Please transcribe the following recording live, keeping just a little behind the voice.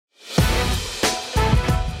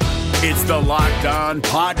It's the Locked On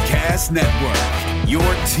Podcast Network, your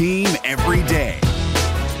team every day.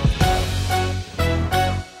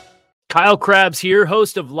 Kyle Krabs here,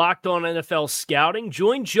 host of Locked On NFL Scouting.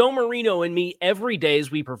 Join Joe Marino and me every day as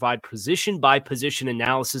we provide position-by-position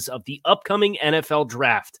analysis of the upcoming NFL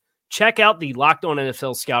Draft. Check out the Locked On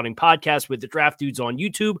NFL Scouting podcast with the Draft Dudes on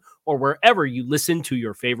YouTube or wherever you listen to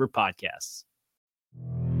your favorite podcasts.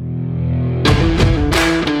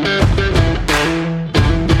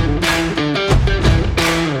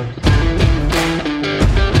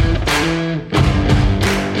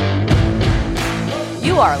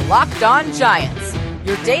 You are Locked On Giants,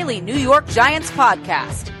 your daily New York Giants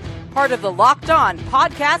podcast. Part of the Locked On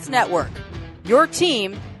Podcast Network, your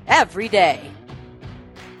team every day.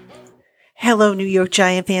 Hello, New York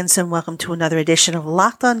Giant fans, and welcome to another edition of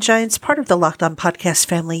Locked On Giants, part of the Locked On Podcast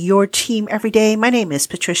family, your team every day. My name is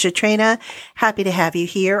Patricia Traina. Happy to have you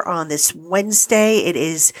here on this Wednesday. It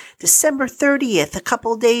is December 30th, a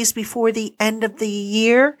couple days before the end of the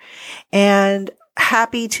year, and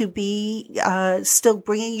happy to be still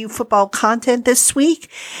bringing you football content this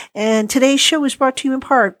week. And today's show is brought to you in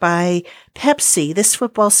part by Pepsi. This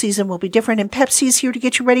football season will be different, and Pepsi is here to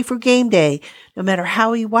get you ready for game day, no matter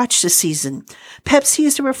how you watch the season. Pepsi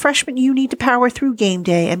is the refreshment you need to power through game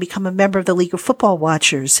day and become a member of the League of Football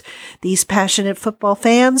Watchers. These passionate football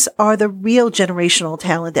fans are the real generational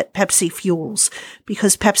talent that Pepsi fuels,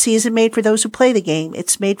 because Pepsi isn't made for those who play the game.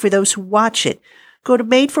 It's made for those who watch it. Go to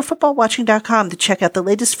madeforfootballwatching.com to check out the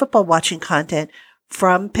latest football watching content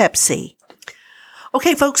from Pepsi.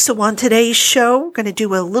 Okay, folks, so on today's show, we're going to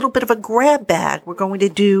do a little bit of a grab bag. We're going to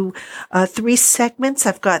do 3 segments.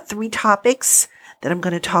 I've got 3 topics that I'm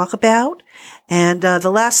going to talk about. And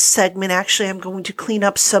the last segment, actually, I'm going to clean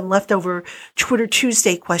up some leftover Twitter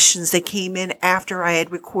Tuesday questions that came in after I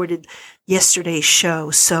had recorded yesterday's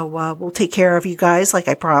show. So we'll take care of you guys like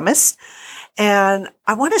I promised. And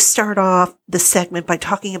I want to start off the segment by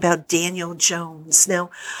talking about Daniel Jones. Now,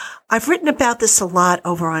 I've written about this a lot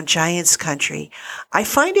over on Giants Country. I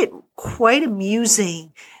find it quite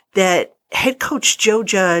amusing that head coach Joe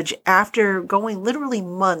Judge, after going literally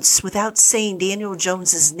months without saying Daniel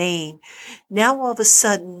Jones's name, now all of a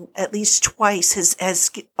sudden, at least twice,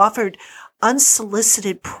 has offered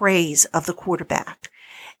unsolicited praise of the quarterback.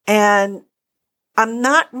 And I'm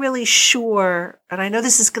not really sure, and I know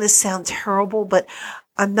this is going to sound terrible, but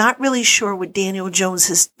I'm not really sure what Daniel Jones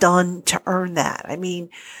has done to earn that. I mean,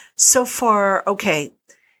 so far, okay,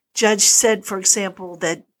 Judge said, for example,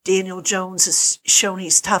 that Daniel Jones has shown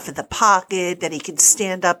he's tough in the pocket, that he can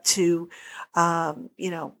stand up to, the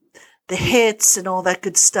hits and all that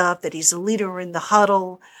good stuff, that he's a leader in the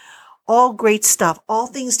huddle, all great stuff, all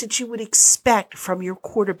things that you would expect from your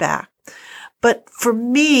quarterback. But for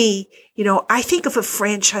me, I think of a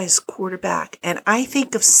franchise quarterback, and I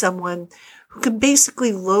think of someone who can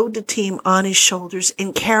basically load the team on his shoulders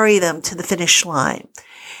and carry them to the finish line.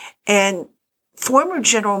 And former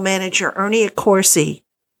general manager Ernie Accorsi,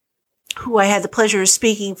 who I had the pleasure of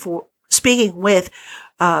speaking with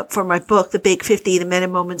for my book, The Big 50, The Men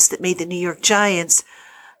and Moments That Made the New York Giants,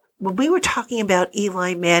 when we were talking about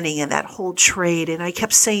Eli Manning and that whole trade, and I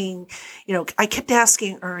kept saying, I kept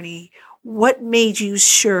asking Ernie, what made you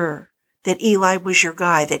sure that Eli was your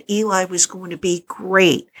guy, that Eli was going to be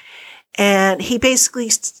great? And he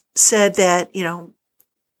basically said that,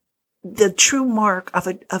 the true mark of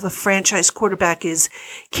a franchise quarterback is,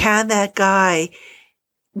 can that guy,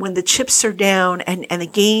 when the chips are down and the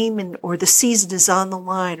game or the season is on the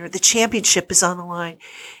line or the championship is on the line,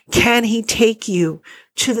 can he take you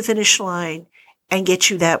to the finish line and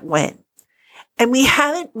get you that win? And we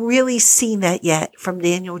haven't really seen that yet from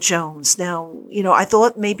Daniel Jones. Now, I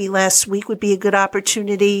thought maybe last week would be a good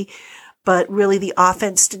opportunity, but really the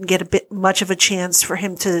offense didn't get much of a chance for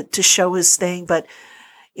him to show his thing. But,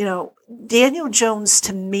 Daniel Jones,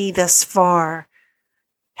 to me thus far,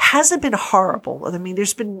 hasn't been horrible. I mean,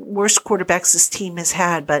 there's been worse quarterbacks this team has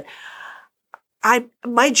had, but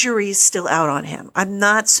my jury is still out on him. I'm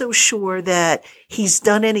not so sure that he's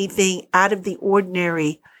done anything out of the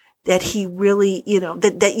ordinary that he really,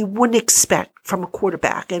 that you wouldn't expect from a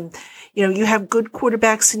quarterback. And, you have good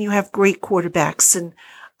quarterbacks and you have great quarterbacks. And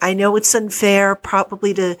I know it's unfair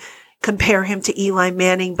probably to compare him to Eli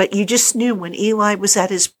Manning, but you just knew when Eli was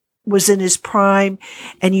in his prime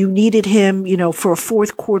and you needed him, for a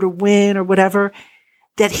fourth quarter win or whatever,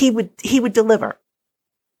 that he would deliver.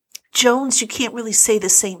 Jones, you can't really say the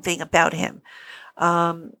same thing about him.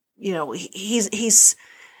 He's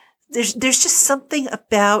there's just something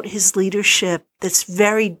about his leadership that's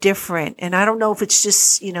very different. And I don't know if it's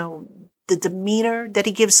just, the demeanor that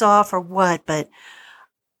he gives off or what, but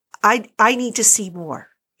I need to see more.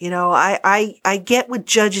 You know, I get what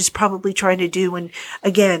Judge is probably trying to do. And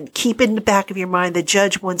again, keep in the back of your mind that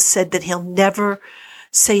Judge once said that he'll never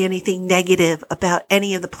say anything negative about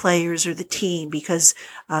any of the players or the team because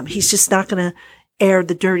he's just not going to air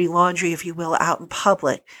the dirty laundry, if you will, out in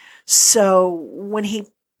public. So when he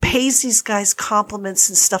pays these guys compliments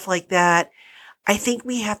and stuff like that, I think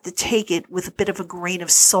we have to take it with a bit of a grain of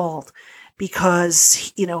salt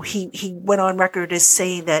because, you know, he went on record as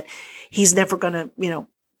saying that he's never going to, you know,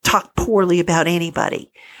 talk poorly about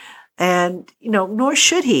anybody. And, you know, nor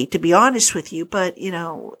should he, to be honest with you. But, you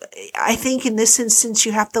know, I think in this instance,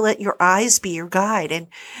 you have to let your eyes be your guide. And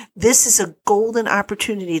this is a golden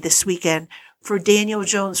opportunity this weekend for Daniel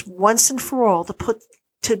Jones once and for all to put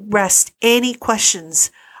to rest any questions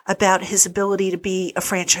about his ability to be a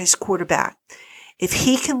franchise quarterback. If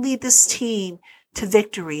he can lead this team to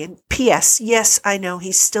victory, and P.S., yes, I know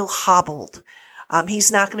he's still hobbled.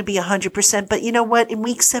 He's not going to be 100%, but you know what? In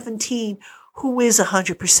week 17, who is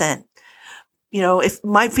 100%? You know, if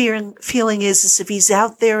my feeling is if he's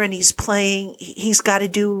out there and he's playing, he's got to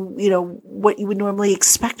do, you know, what you would normally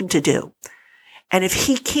expect him to do. And if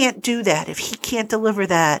he can't do that, if he can't deliver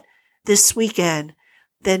that this weekend,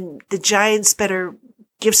 then the Giants better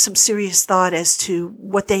give some serious thought as to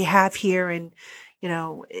what they have here. And, you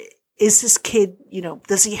know, is this kid, you know,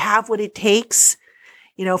 does he have what it takes?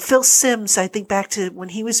 You know, Phil Simms, I think back to when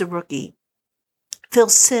he was a rookie, Phil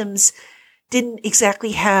Simms didn't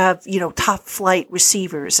exactly have, you know, top flight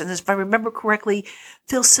receivers. And if I remember correctly,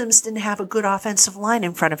 Phil Simms didn't have a good offensive line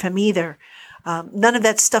in front of him either. None of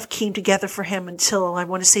that stuff came together for him until I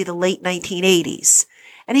want to say the late 1980s.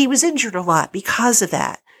 And he was injured a lot because of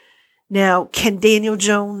that. Now, can Daniel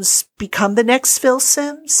Jones become the next Phil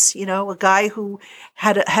Simms? You know, a guy who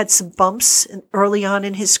had some bumps early on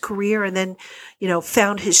in his career and then, you know,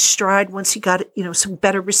 found his stride once he got, you know, some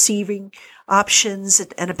better receiving options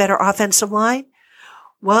and a better offensive line?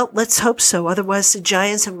 Well, let's hope so. Otherwise, the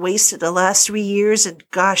Giants have wasted the last 3 years. And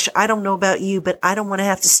gosh, I don't know about you, but I don't want to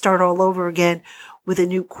have to start all over again with a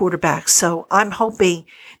new quarterback. So I'm hoping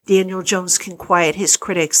Daniel Jones can quiet his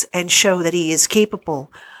critics and show that he is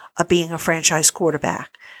capable of being a franchise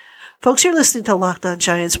quarterback. Folks, you're listening to Locked On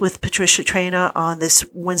Giants with Patricia Traina on this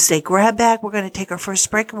Wednesday grab bag. We're going to take our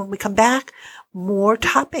first break, and when we come back, more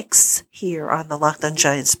topics here on the Locked On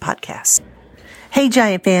Giants podcast. Hey,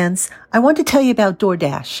 Giant fans. I want to tell you about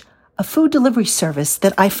DoorDash, a food delivery service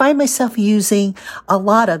that I find myself using a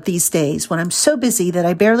lot of these days when I'm so busy that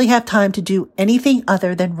I barely have time to do anything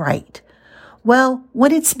other than write. Well,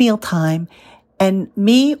 when it's mealtime and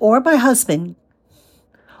when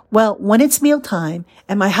it's mealtime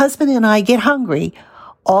and my husband and I get hungry,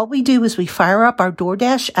 all we do is we fire up our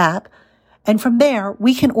DoorDash app, and from there,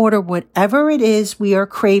 we can order whatever it is we are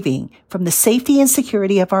craving from the safety and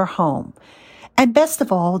security of our home. And best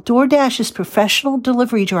of all, DoorDash's professional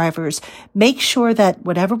delivery drivers make sure that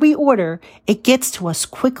whatever we order, it gets to us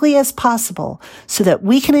quickly as possible so that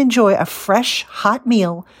we can enjoy a fresh, hot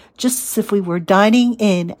meal just as if we were dining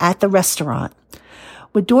in at the restaurant.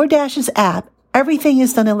 With DoorDash's app, everything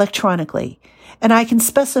is done electronically, and I can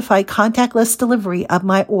specify contactless delivery of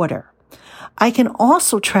my order. I can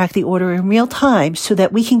also track the order in real time so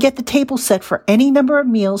that we can get the table set for any number of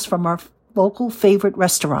meals from our local favorite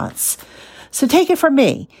restaurants. So take it from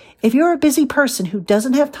me. If you're a busy person who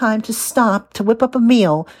doesn't have time to stop to whip up a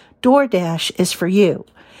meal, DoorDash is for you.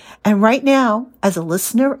 And right now, as a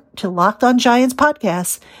listener to Locked On Giants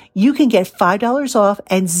podcast, you can get $5 off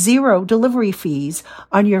and 0 delivery fees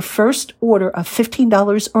on your first order of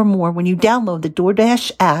 $15 or more when you download the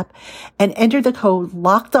DoorDash app and enter the code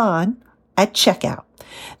Locked On at checkout.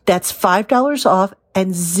 That's $5 off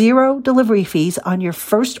and 0 delivery fees on your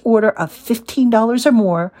first order of $15 or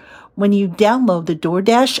more when you download the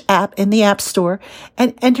DoorDash app in the App Store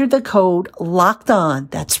and enter the code Locked On.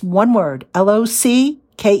 That's one word, LOCKEDON.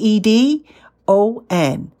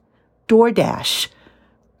 DoorDash,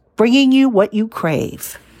 bringing you what you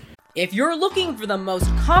crave. If you're looking for the most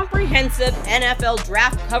comprehensive NFL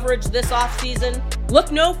draft coverage this offseason,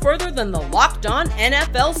 look no further than the Locked On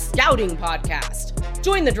NFL Scouting Podcast.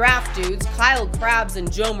 Join the draft dudes, Kyle Krabs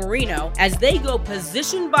and Joe Marino, as they go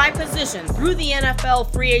position by position through the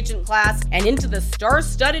NFL free agent class and into the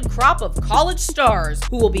star-studded crop of college stars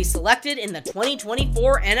who will be selected in the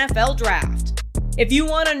 2024 NFL Draft. If you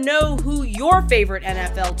want to know who your favorite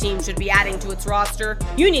NFL team should be adding to its roster,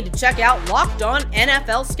 you need to check out Locked On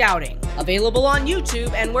NFL Scouting, available on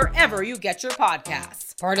YouTube and wherever you get your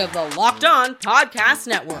podcasts. Part of the Locked On Podcast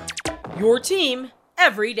Network, your team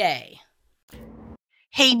every day.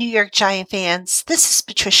 Hey, New York Giant fans. This is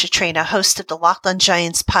Patricia Traina, host of the Locked on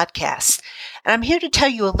Giants podcast, and I'm here to tell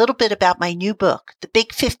you a little bit about my new book, The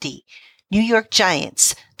Big 50, New York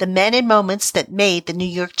Giants, the men and moments that made the New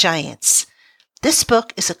York Giants. This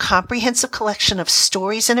book is a comprehensive collection of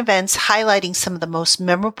stories and events highlighting some of the most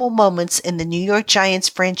memorable moments in the New York Giants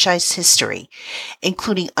franchise history,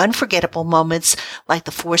 including unforgettable moments like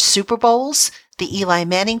the 4 Super Bowls, the Eli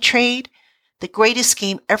Manning trade, the greatest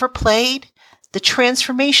game ever played, the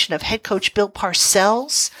transformation of head coach Bill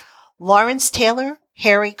Parcells, Lawrence Taylor,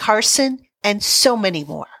 Harry Carson, and so many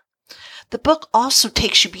more. The book also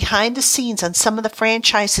takes you behind the scenes on some of the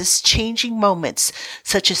franchise's changing moments,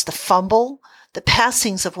 such as the fumble, the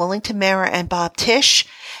passings of Wellington Mara and Bob Tisch,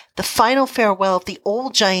 the final farewell of the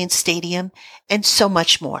old Giants Stadium, and so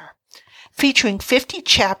much more. Featuring 50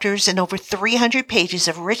 chapters and over 300 pages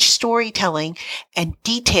of rich storytelling and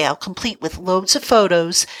detail complete with loads of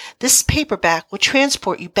photos, this paperback will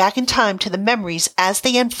transport you back in time to the memories as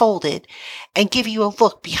they unfolded and give you a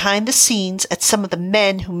look behind the scenes at some of the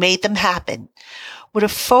men who made them happen. With a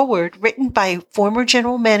foreword written by former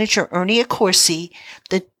general manager Ernie Accorsi,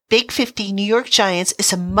 the Big 50 New York Giants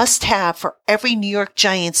is a must-have for every New York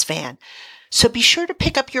Giants fan. So be sure to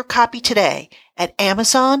pick up your copy today at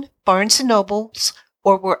Amazon, Barnes & Nobles,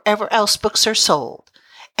 or wherever else books are sold.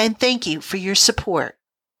 And thank you for your support.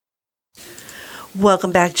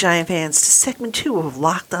 Welcome back, Giant fans, to segment 2 of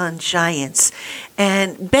Locked on Giants.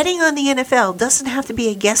 And betting on the NFL doesn't have to be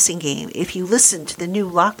a guessing game if you listen to the new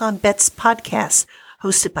Locked on Bets podcast,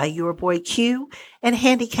 hosted by your boy Q and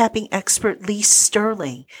handicapping expert Lee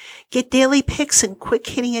Sterling. Get daily picks and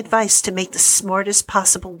quick-hitting advice to make the smartest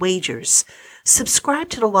possible wagers. Subscribe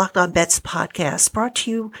to the Locked on Bets podcast, brought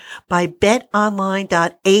to you by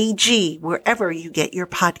betonline.ag, wherever you get your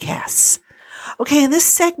podcasts. Okay, in this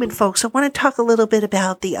segment, folks, I want to talk a little bit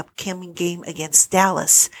about the upcoming game against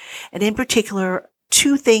Dallas, and in particular,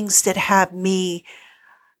 2 things that have me,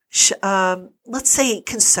 let's say,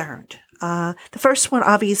 concerned. The first one,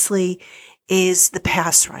 obviously, is the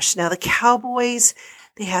pass rush. Now, the Cowboys,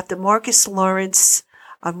 they have DeMarcus Lawrence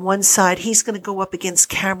on one side. He's going to go up against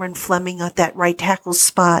Cameron Fleming at that right tackle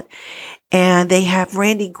spot. And they have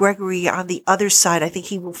Randy Gregory on the other side. I think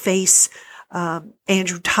he will face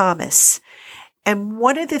Andrew Thomas. And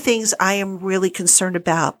one of the things I am really concerned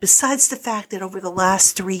about, besides the fact that over the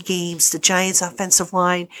last 3 games, the Giants' offensive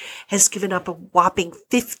line has given up a whopping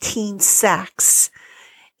 15 sacks,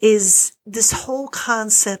 is this whole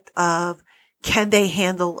concept of, can they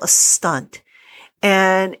handle a stunt?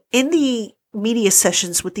 And in the media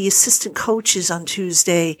sessions with the assistant coaches on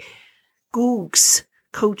Tuesday, Googs,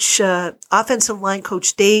 offensive line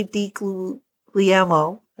coach Dave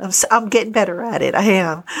DiGuglielmo, I'm getting better at it, I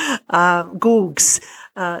am, Googs,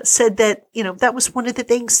 said that, that was one of the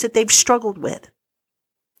things that they've struggled with.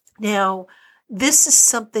 Now, this is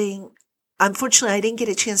something, unfortunately, I didn't get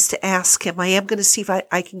a chance to ask him. I am going to see if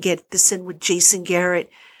I can get this in with Jason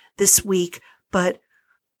Garrett this week, but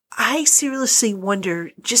I seriously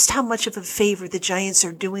wonder just how much of a favor the Giants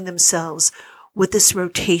are doing themselves with this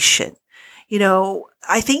rotation.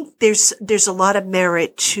 I think there's a lot of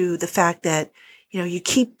merit to the fact that, you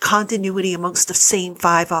keep continuity amongst the same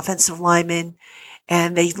 5 offensive linemen,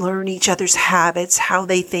 and they learn each other's habits, how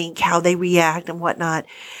they think, how they react, and whatnot.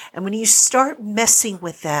 And when you start messing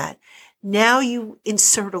with that, now you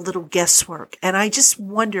insert a little guesswork. And I just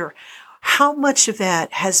wonder how much of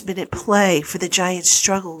that has been at play for the Giants'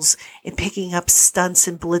 struggles in picking up stunts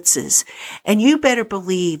and blitzes. And you better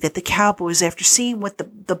believe that the Cowboys, after seeing what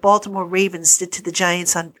the Baltimore Ravens did to the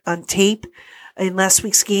Giants on tape in last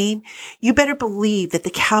week's game, you better believe that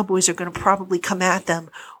the Cowboys are going to probably come at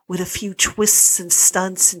them with a few twists and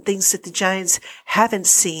stunts and things that the Giants haven't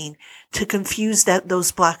seen to confuse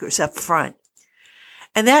those blockers up front.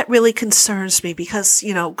 And that really concerns me because,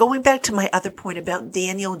 going back to my other point about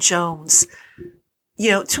Daniel Jones,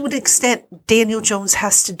 to an extent, Daniel Jones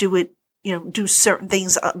has to do it, do certain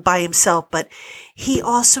things by himself, but he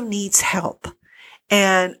also needs help.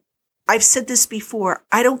 And I've said this before,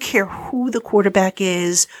 I don't care who the quarterback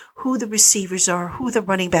is, who the receivers are, who the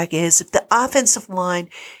running back is. If the offensive line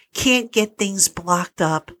can't get things blocked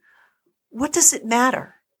up, what does it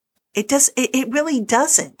matter? It really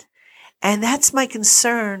doesn't. And that's my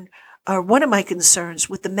concern, or one of my concerns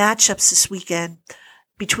with the matchups this weekend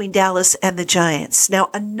between Dallas and the Giants.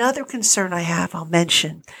 Now, another concern I have, I'll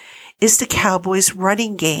mention, is the Cowboys'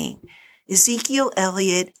 running game, Ezekiel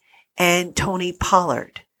Elliott and Tony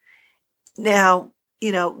Pollard. Now,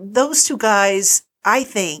 those 2 guys, I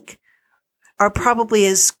think, are probably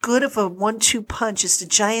as good of a 1-2 punch as the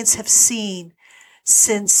Giants have seen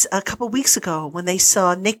since a couple weeks ago when they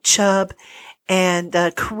saw Nick Chubb and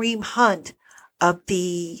Kareem Hunt of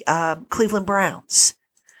the Cleveland Browns.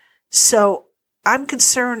 So I'm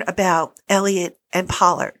concerned about Elliott and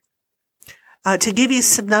Pollard. To give you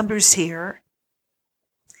some numbers here,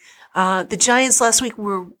 the Giants last week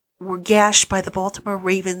were gashed by the Baltimore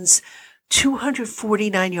Ravens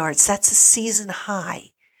 249 yards. That's a season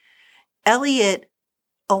high. Elliott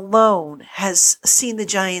alone has seen the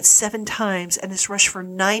Giants 7 times and has rushed for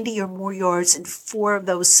 90 or more yards in 4 of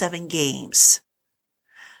those 7 games.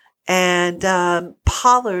 And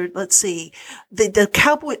Pollard, let's see, the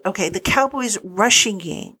Cowboys rushing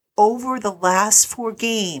game over the last 4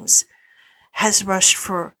 games has rushed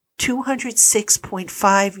for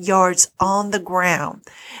 206.5 yards on the ground.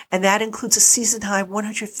 And that includes a season high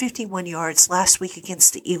 151 yards last week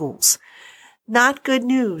against the Eagles. Not good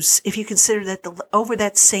news if you consider that over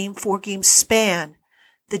that same 4-game span,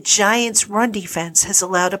 the Giants' run defense has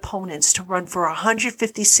allowed opponents to run for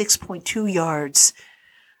 156.2 yards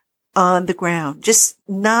on the ground. Just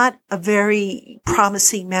not a very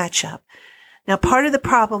promising matchup. Now, part of the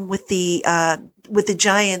problem with the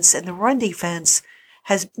Giants and the run defense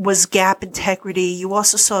was gap integrity. You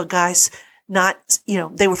also saw guys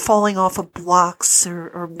they were falling off of blocks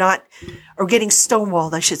or getting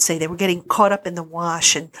stonewalled, I should say. They were getting caught up in the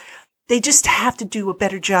wash, and they just have to do a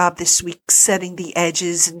better job this week setting the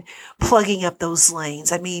edges and plugging up those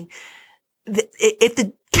lanes. I mean, if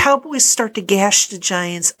the Cowboys start to gash the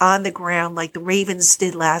Giants on the ground like the Ravens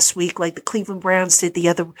did last week, like the Cleveland Browns did the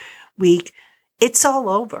other week, it's all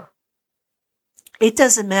over. It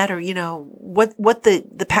doesn't matter, what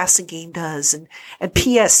the passing game does. And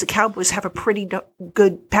P.S., the Cowboys have a pretty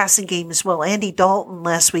good passing game as well. Andy Dalton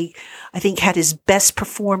last week, I think, had his best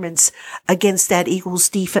performance against that Eagles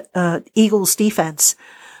defense.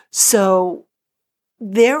 So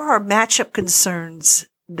there are matchup concerns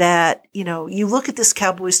that, you look at this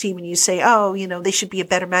Cowboys team and you say, they should be a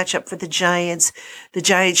better matchup for the Giants. The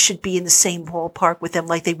Giants should be in the same ballpark with them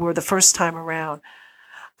like they were the first time around.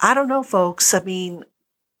 I don't know, folks. I mean,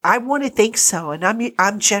 I want to think so. And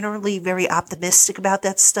I'm generally very optimistic about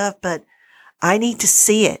that stuff, but I need to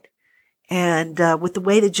see it. And with the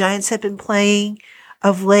way the Giants have been playing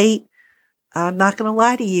of late, I'm not going to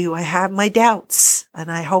lie to you. I have my doubts,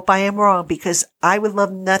 and I hope I am wrong, because I would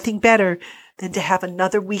love nothing better than to have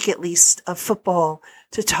another week at least of football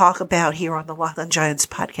to talk about here on the Locked On Giants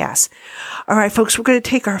podcast. All right, folks, we're going to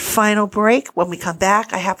take our final break. When we come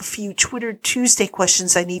back, I have a few Twitter Tuesday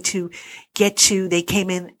questions I need to get to. They came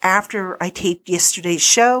in after I taped yesterday's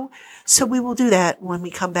show, so we will do that when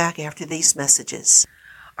we come back after these messages.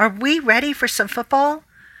 Are we ready for some football?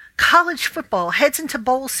 College football heads into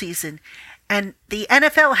bowl season, and the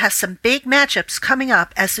NFL has some big matchups coming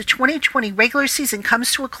up as the 2020 regular season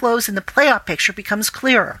comes to a close and the playoff picture becomes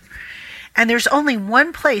clearer. And there's only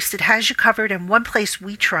one place that has you covered and one place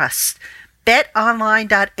we trust,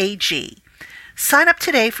 betonline.ag. Sign up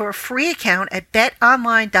today for a free account at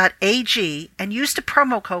betonline.ag and use the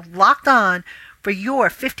promo code LOCKEDON for your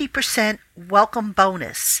 50% welcome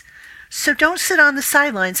bonus. So don't sit on the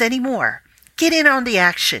sidelines anymore. Get in on the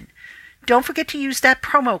action. Don't forget to use that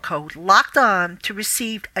promo code LOCKEDON to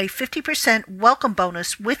receive a 50% welcome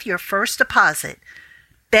bonus with your first deposit.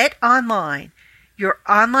 BetOnline, your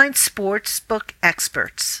online sportsbook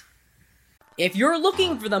experts. If you're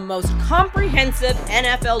looking for the most comprehensive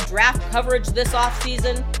NFL draft coverage this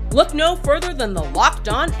offseason, look no further than the Locked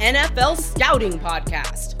On NFL Scouting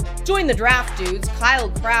Podcast. Join the draft dudes,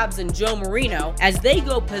 Kyle Krabs and Joe Marino, as they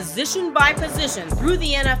go position by position through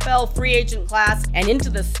the NFL free agent class and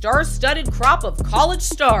into the star-studded crop of college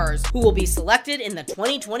stars who will be selected in the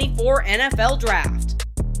 2024 NFL Draft.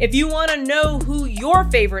 If you want to know who your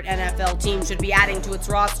favorite NFL team should be adding to its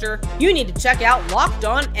roster, you need to check out Locked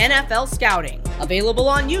On NFL Scouting, available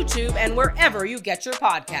on YouTube and wherever you get your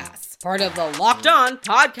podcasts. Part of the Locked On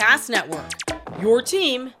Podcast Network, your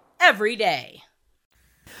team every day.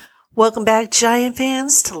 Welcome back, Giant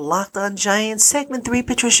fans, to Locked On Giants, segment 3.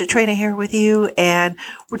 Patricia Traina here with you, and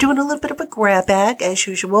we're doing a little bit of a grab bag, as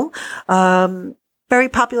usual. Very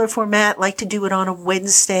popular format, like to do it on a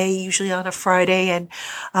Wednesday, usually on a Friday, and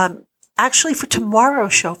actually for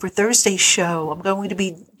tomorrow's show, for Thursday's show, I'm going to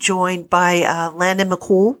be joined by Landon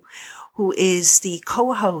McCool, who is the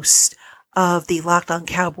co-host of the Locked On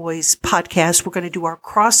Cowboys podcast. We're going to do our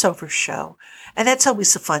crossover show. And that's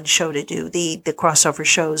always a fun show to do, the crossover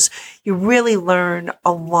shows. You really learn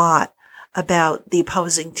a lot about the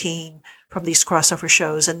opposing team from these crossover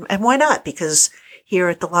shows. And why not? Because here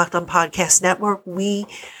at the Locked On Podcast Network,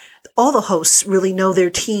 all the hosts really know their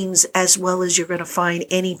teams as well as you're going to find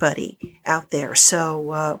anybody out there.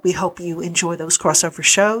 So we hope you enjoy those crossover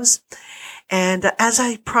shows. And as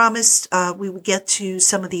I promised, we would get to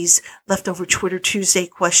some of these leftover Twitter Tuesday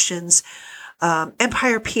questions.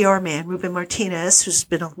 Empire PR man, Ruben Martinez, who's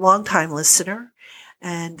been a longtime listener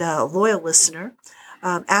and a loyal listener,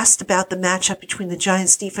 asked about the matchup between the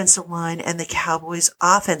Giants defensive line and the Cowboys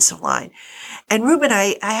offensive line. And Ruben,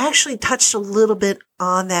 I actually touched a little bit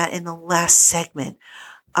on that in the last segment.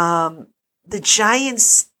 The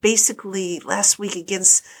Giants basically last week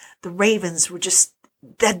against the Ravens were just,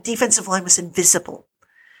 that defensive line was invisible.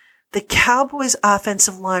 The Cowboys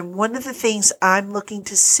offensive line, one of the things I'm looking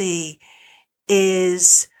to see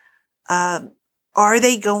is, are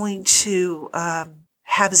they going to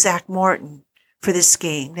have Zach Martin for this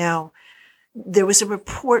game? Now, there was a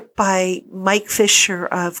report by Mike Fisher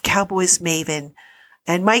of Cowboys Maven,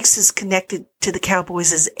 and Mike's as connected to the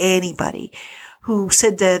Cowboys as anybody, who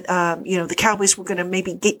said that, the Cowboys were going to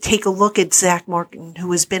maybe take a look at Zach Martin,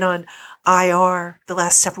 who has been on IR the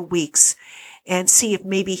last several weeks, and see if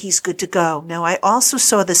maybe he's good to go. Now, I also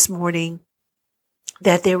saw this morning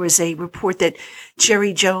that there was a report that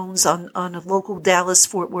Jerry Jones on a local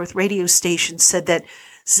Dallas-Fort Worth radio station said that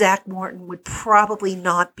Zach Martin would probably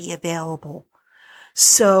not be available.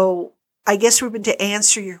 So I guess, Ruben, to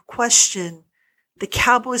answer your question, the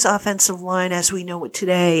Cowboys offensive line, as we know it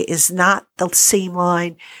today, is not the same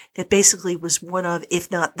line that basically was one of,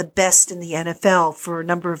 if not the best in the NFL for a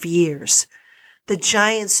number of years. The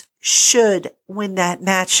Giants should win that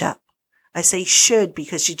matchup. I say should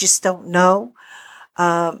because you just don't know.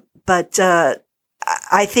 But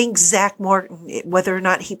I think Zach Martin, whether or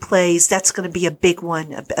not he plays, that's going to be a big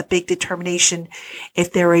one, a big determination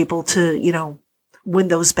if they're able to, win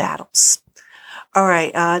those battles. All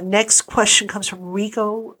right. Next question comes from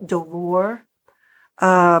Rico Dolor,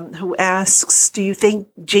 who asks, do you think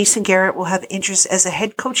Jason Garrett will have interest as a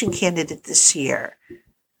head coaching candidate this year?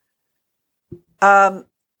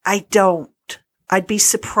 I don't. I'd be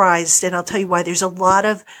surprised, and I'll tell you why. There's a lot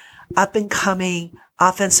of up and coming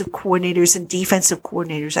offensive coordinators and defensive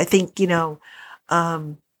coordinators. I think,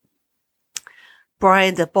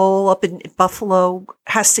 Brian DeBole up in Buffalo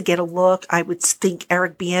has to get a look. I would think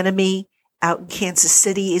Eric Bieniemy out in Kansas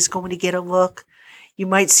City is going to get a look. You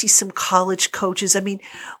might see some college coaches. I mean,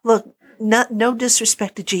 look, no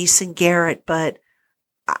disrespect to Jason Garrett, but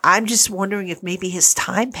I'm just wondering if maybe his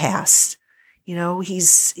time passed.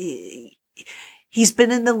 He's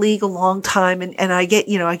been in the league a long time, and I get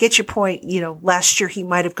your point. Last year he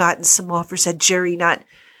might have gotten some offers had Jerry not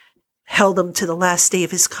held him to the last day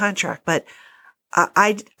of his contract, but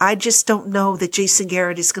I just don't know that Jason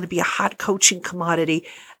Garrett is going to be a hot coaching commodity,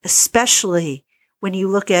 especially when you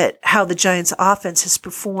look at how the Giants offense has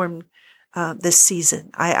performed this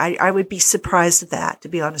season. I would be surprised at that, to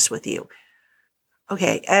be honest with you.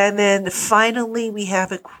 Okay, and then finally we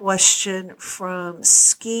have a question from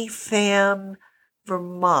Ski Fam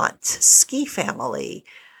Vermont, Ski Family.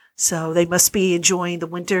 So they must be enjoying the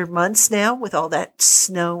winter months now with all that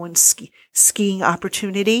snow and skiing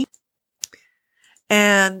opportunity.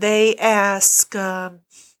 And they ask,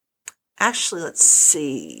 actually, let's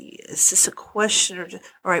see, is this a question or just,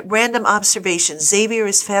 all right, random observation. Xavier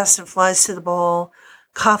is fast and flies to the ball.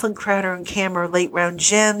 Coughlin, Crowder, and Cam are late round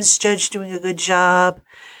gems. Judge doing a good job.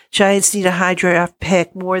 Giants need a high draft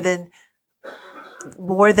pick, more than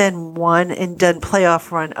one and done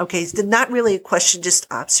playoff run. Okay, so not really a question, just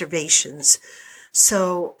observations.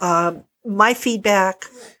 So my feedback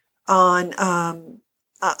on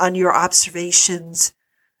your observations,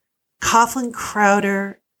 Coughlin,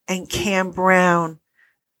 Crowder, and Cam Brown,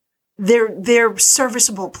 they're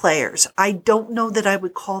serviceable players. I don't know that I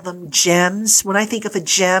would call them gems. When I think of a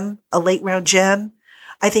gem, a late round gem,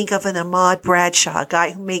 I think of an Ahmad Bradshaw, a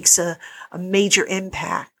guy who makes a major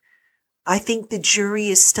impact. I think the jury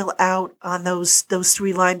is still out on those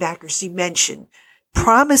three linebackers you mentioned.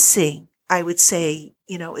 Promising, I would say,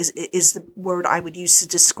 is the word I would use to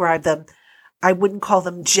describe them. I wouldn't call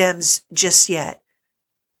them gems just yet.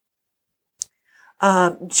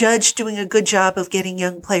 Judge doing a good job of getting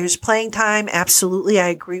young players playing time. Absolutely. I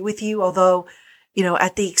agree with you. Although,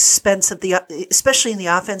 at the expense of especially in the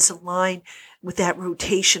offensive line with that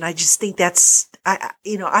rotation, I just think that's,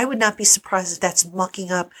 I would not be surprised if that's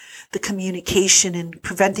mucking up the communication and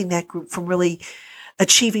preventing that group from really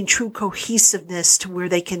achieving true cohesiveness to where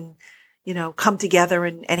they can, come together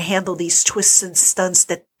and handle these twists and stunts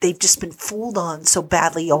that they've just been fooled on so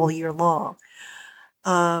badly all year long.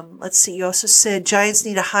 Let's see. You also said Giants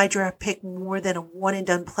need a high draft pick more than a one and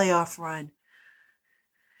done playoff run.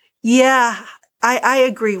 Yeah. I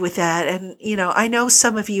agree with that. And, I know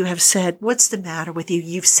some of you have said, what's the matter with you?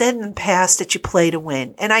 You've said in the past that you play to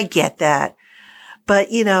win. And I get that. But,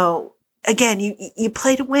 again, you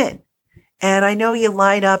play to win. And I know you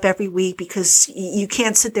line up every week because you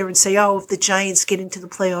can't sit there and say, oh, if the Giants get into the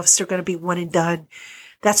playoffs, they're going to be one and done.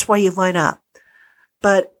 That's why you line up.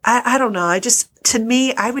 But I don't know. To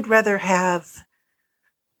me, I would rather have,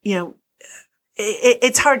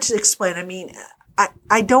 it's hard to explain. I mean,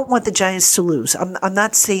 I don't want the Giants to lose. I'm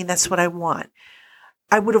not saying that's what I want.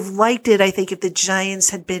 I would have liked it, I think, if the Giants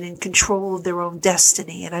had been in control of their own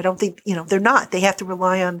destiny. And I don't think, they're not. They have to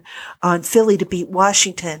rely on Philly to beat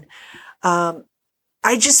Washington.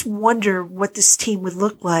 I just wonder what this team would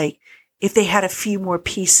look like if they had a few more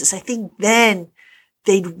pieces. I think then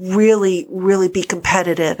they'd really, really be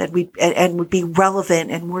competitive and would be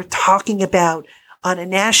relevant. And we're talking about on a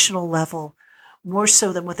national level more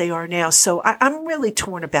so than what they are now. So I'm really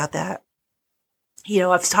torn about that.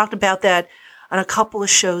 I've talked about that on a couple of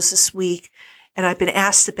shows this week, and I've been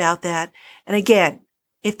asked about that. And again,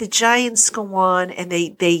 if the Giants go on and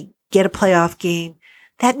they get a playoff game,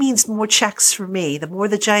 that means more checks for me. The more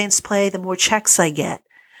the Giants play, the more checks I get.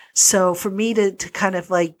 So for me to kind of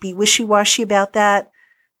like be wishy-washy about that,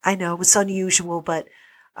 I know it's unusual, but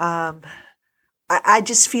I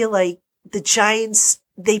just feel like the Giants,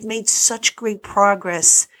 they've made such great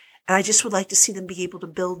progress, and I just would like to see them be able to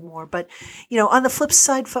build more. But, on the flip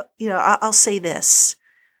side, I'll say this.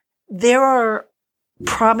 There are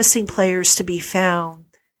promising players to be found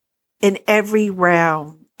in every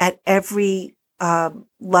round, at every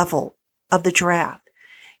level of the draft.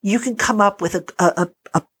 You can come up with a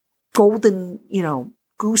golden,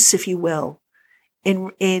 goose, if you will,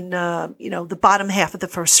 in the bottom half of the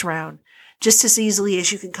first round, just as easily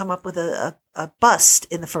as you can come up with a bust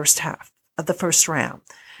in the first half of the first round.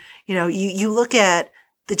 You look at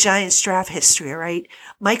the Giants draft history, right?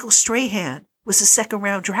 Michael Strahan was a second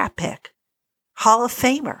round draft pick, Hall of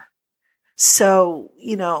Famer. So,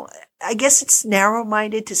 I guess it's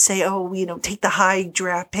narrow-minded to say, take the high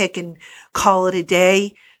draft pick and call it a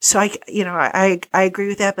day. So I agree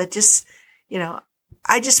with that, but just,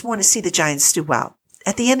 I just want to see the Giants do well.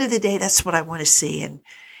 At the end of the day, that's what I want to see. And,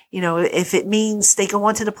 if it means they go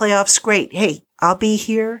on to the playoffs, great. Hey, I'll be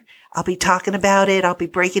here. I'll be talking about it. I'll be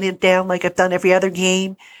breaking it down like I've done every other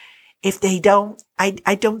game. If they don't, I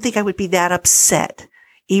don't think I would be that upset,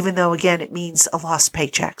 even though, again, it means a lost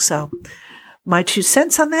paycheck. So my 2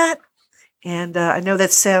 cents on that. And I know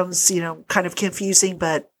that sounds, kind of confusing,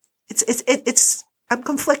 but I'm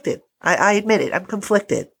conflicted. I admit it. I'm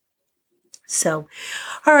conflicted. So,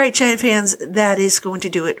 all right, Giant fans, that is going to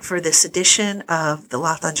do it for this edition of the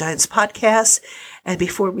Locked On Giants podcast. And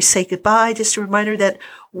before we say goodbye, just a reminder that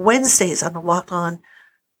Wednesdays on the Locked On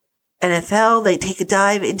NFL, they take a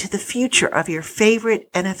dive into the future of your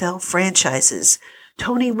favorite NFL franchises.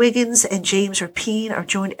 Tony Wiggins and James Rapien are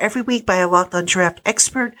joined every week by a Locked On Draft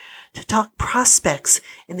expert to talk prospects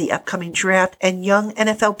in the upcoming draft and young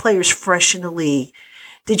NFL players fresh in the league.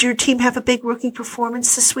 Did your team have a big rookie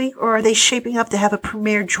performance this week, or are they shaping up to have a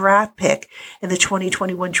premier draft pick in the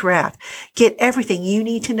 2021 draft? Get everything you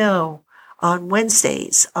need to know on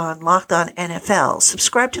Wednesdays on Locked On NFL.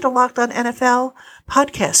 Subscribe to the Locked On NFL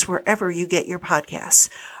podcast wherever you get your podcasts.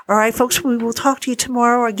 All right, folks, we will talk to you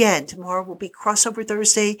tomorrow again. Tomorrow will be Crossover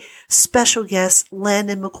Thursday. Special guest,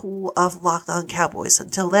 Landon McCool of Locked On Cowboys.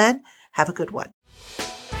 Until then, have a good one.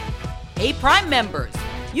 Hey, Prime members,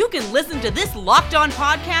 you can listen to this Locked On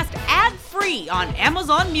podcast ad-free on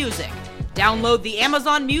Amazon Music. Download the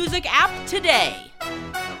Amazon Music app today.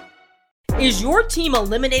 Is your team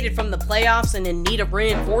eliminated from the playoffs and in need of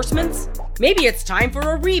reinforcements? Maybe it's time for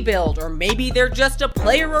a rebuild, or maybe they're just a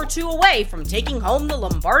player or two away from taking home the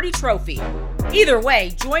Lombardi Trophy. Either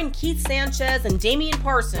way, join Keith Sanchez and Damian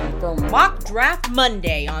Parson for Mock Draft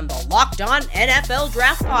Monday on the Locked On NFL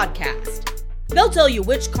Draft Podcast. They'll tell you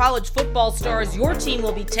which college football stars your team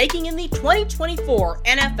will be taking in the 2024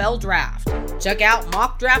 NFL Draft. Check out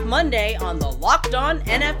Mock Draft Monday on the Locked On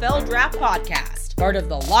NFL Draft Podcast, part of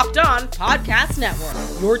the Locked On Podcast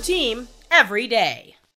Network. Your team every day.